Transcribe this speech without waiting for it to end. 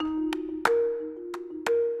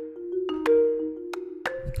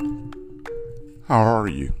How are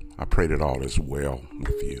you? I pray that all is well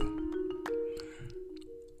with you.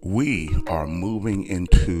 We are moving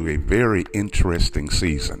into a very interesting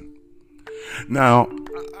season. Now,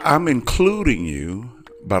 I'm including you,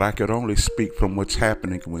 but I could only speak from what's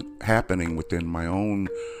happening within my own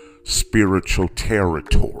spiritual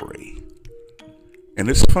territory. And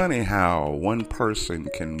it's funny how one person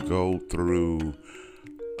can go through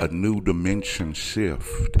a new dimension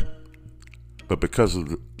shift, but because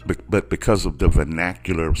of the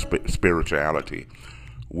vernacular of spirituality,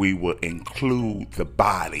 we will include the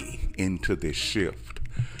body into this shift,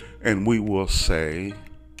 and we will say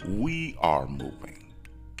we are moving.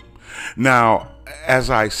 Now, as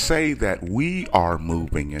I say that we are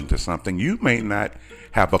moving into something, you may not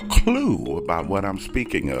have a clue about what I'm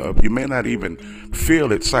speaking of. You may not even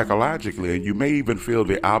feel it psychologically, and you may even feel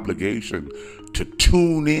the obligation to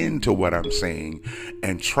tune into what I'm saying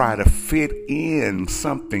and try to fit in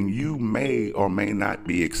something you may or may not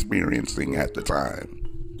be experiencing at the time.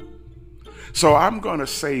 So I'm going to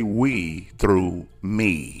say we through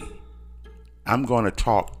me. I'm going to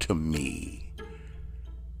talk to me.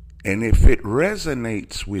 And if it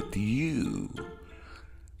resonates with you,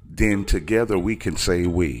 then together we can say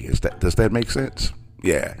we. Does that make sense?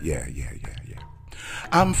 Yeah.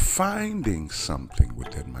 I'm finding something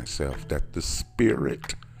within myself that the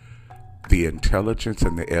spirit, the intelligence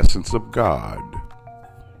and the essence of God,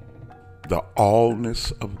 the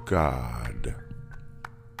allness of God,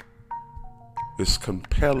 is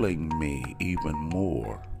compelling me even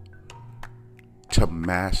more to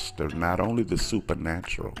master not only the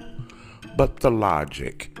supernatural, but the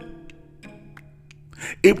logic.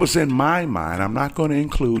 It was in my mind. I'm not going to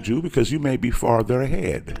include you because you may be farther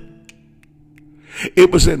ahead.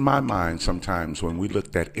 It was in my mind sometimes when we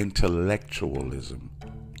looked at intellectualism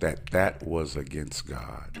that was against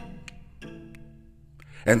God.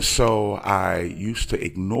 And so I used to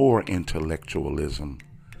ignore intellectualism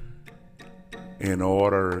in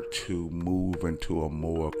order to move into a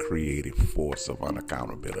more creative force of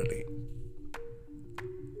unaccountability.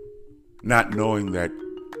 Not knowing that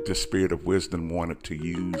the spirit of wisdom wanted to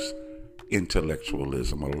use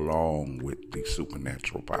intellectualism along with the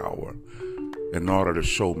supernatural power in order to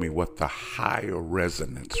show me what the higher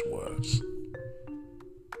resonance was.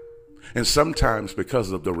 And sometimes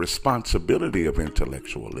because of the responsibility of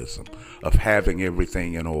intellectualism, of having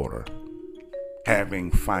everything in order, having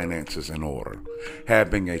finances in order,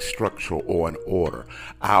 having a structure or an order,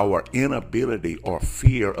 our inability or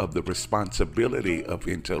fear of the responsibility of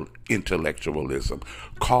intellectualism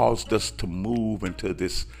caused us to move into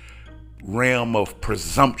this realm of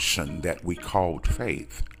presumption that we called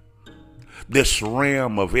faith. This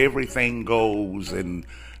realm of everything goes and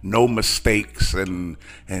no mistakes and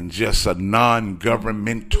just a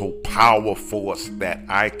non-governmental power force that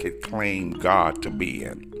I could claim God to be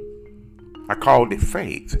in. I called it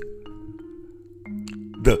faith.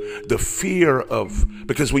 The fear of,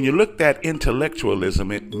 because when you looked at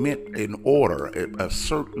intellectualism, it meant an order, a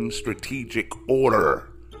certain strategic order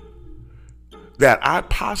that I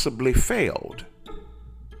possibly failed.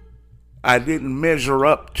 I didn't measure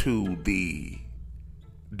up to the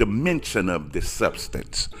dimension of this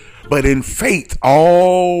substance. But in faith,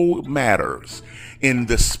 all matters. In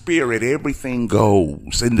the spirit, everything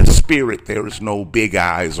goes. In the spirit, there is no big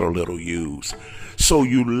I's or little U's. So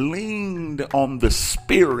you leaned on the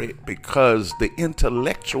spirit because the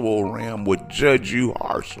intellectual realm would judge you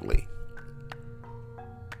harshly.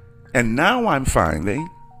 And now I'm finding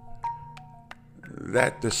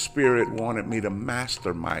that the spirit wanted me to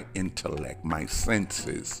master my intellect, my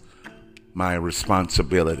senses, my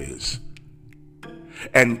responsibilities.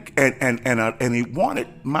 And he wanted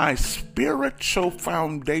my spiritual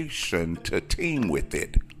foundation to team with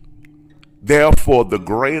it. Therefore, the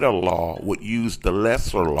greater law would use the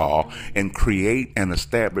lesser law and create and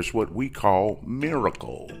establish what we call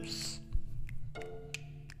miracles.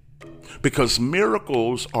 Because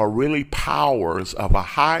miracles are really powers of a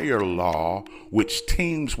higher law which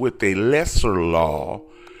teams with a lesser law,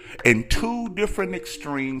 and two different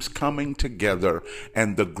extremes coming together,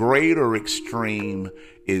 and the greater extreme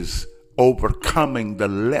is overcoming the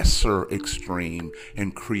lesser extreme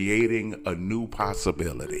and creating a new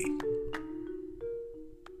possibility.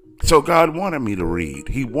 So God wanted me to read.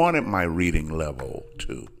 He wanted my reading level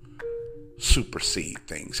to supersede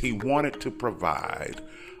things. He wanted to provide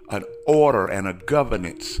an order and a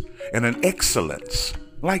governance and an excellence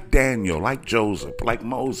like Daniel, like Joseph, like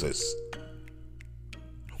Moses.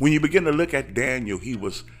 When you begin to look at Daniel, he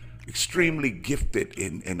was extremely gifted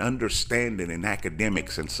in understanding in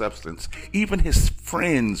academics and substance. Even his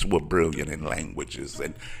friends were brilliant in languages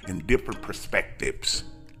and different perspectives.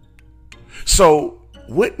 So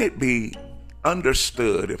wouldn't it be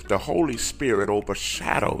understood if the Holy Spirit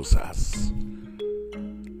overshadows us,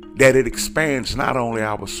 that it expands not only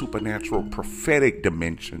our supernatural prophetic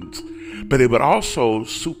dimensions, but it would also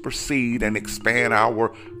supersede and expand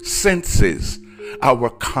our senses, our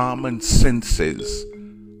common senses,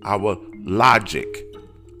 our logic,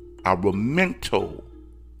 our mental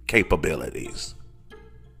capabilities.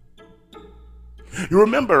 You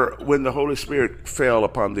remember when the Holy Spirit fell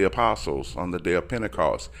upon the apostles on the day of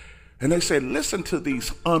Pentecost, and they said, listen to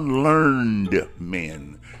these unlearned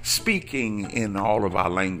men speaking in all of our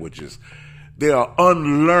languages. They are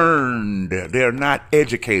unlearned. They're not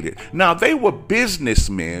educated. Now, they were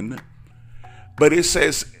businessmen, but it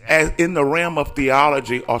says as in the realm of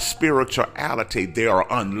theology or spirituality, they are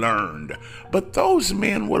unlearned. But those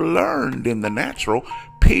men were learned in the natural.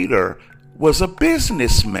 Peter was a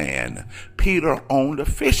businessman. Peter owned a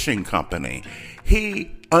fishing company.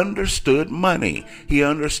 He understood money. He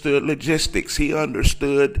understood logistics. He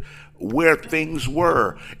understood where things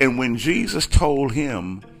were. And when Jesus told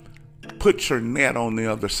him, put your net on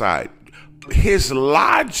the other side, his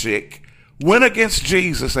logic went against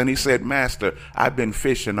Jesus, and he said, Master, I've been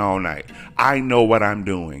fishing all night. I know what I'm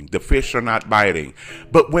doing. The fish are not biting.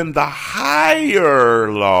 But when the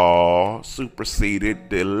higher law superseded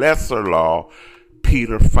the lesser law,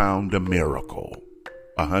 Peter found a miracle.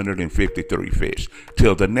 153 fish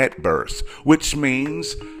till the net burst, which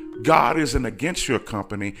means God isn't against your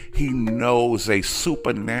company. He knows a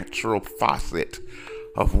supernatural faucet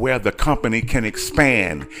of where the company can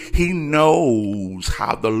expand. He knows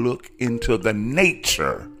how to look into the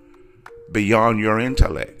nature beyond your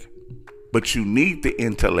intellect. But you need the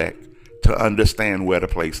intellect to understand where to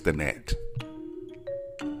place the net.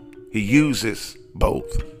 He uses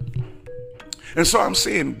both. And so I'm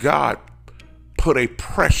seeing God put a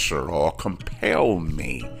pressure or compel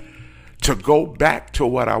me to go back to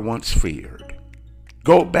what I once feared.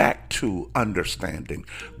 Go back to understanding.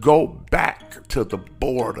 Go back to the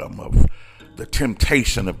boredom of the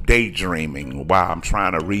temptation of daydreaming while I'm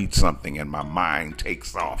trying to read something and my mind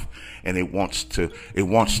takes off and it wants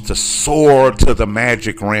to soar to the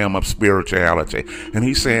magic realm of spirituality. And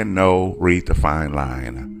he's saying, no, read the fine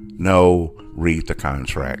line. No, read the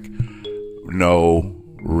contract. No,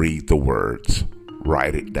 read the words.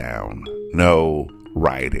 Write it down. No,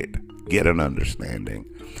 write it. Get an understanding.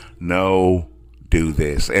 No, do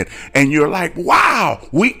this. And you're like, wow,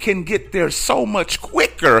 we can get there so much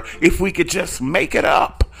quicker if we could just make it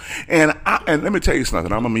up. And let me tell you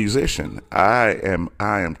something. I'm a musician. I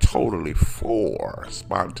am totally for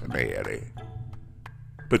spontaneity.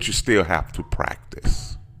 But you still have to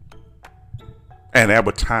practice. And there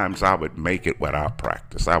were times I would make it without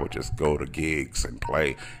practice. I would just go to gigs and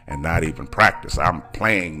play and not even practice. I'm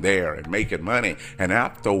playing there and making money. And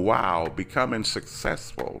after a while, becoming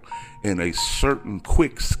successful in a certain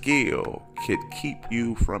quick skill could keep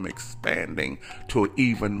you from expanding to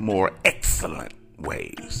even more excellent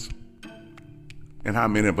ways. And how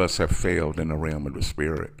many of us have failed in the realm of the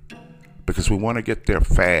spirit? Because we want to get there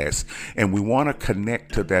fast, and we want to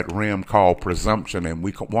connect to that realm called presumption, and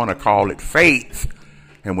we want to call it faith.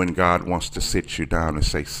 And when God wants to sit you down and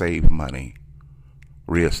say, save money,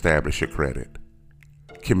 reestablish your credit,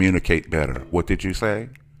 communicate better. What did you say?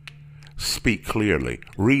 Speak clearly,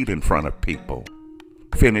 read in front of people,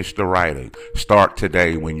 finish the writing, start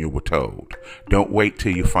today when you were told. Don't wait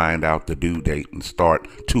till you find out the due date and start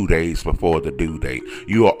 2 days before the due date.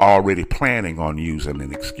 You are already planning on using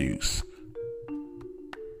an excuse.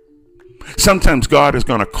 Sometimes God is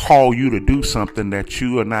going to call you to do something that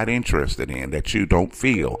you are not interested in, that you don't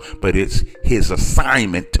feel, but it's his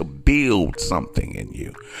assignment to build something in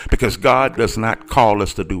you. Because God does not call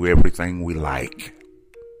us to do everything we like.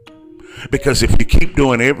 Because if you keep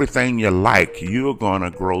doing everything you like, you're going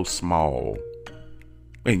to grow small.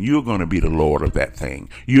 And you're going to be the Lord of that thing.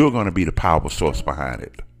 You're going to be the power source behind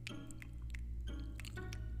it.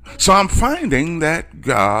 So I'm finding that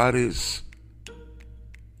God is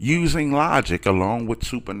using logic along with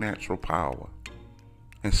supernatural power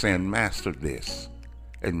and saying, master this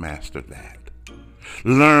and master that.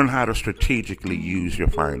 Learn how to strategically use your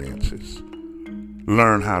finances.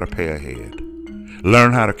 Learn how to pay ahead.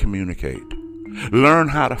 Learn how to communicate. Learn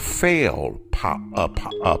how to fail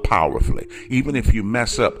powerfully. Even if you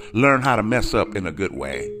mess up, learn how to mess up in a good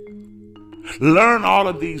way. Learn all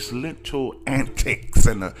of these little antics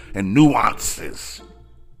and nuances.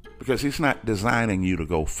 Because he's not designing you to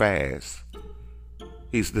go fast.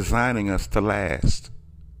 He's designing us to last.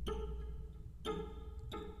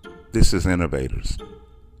 This is Innovators.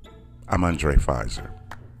 I'm Andre Pfizer.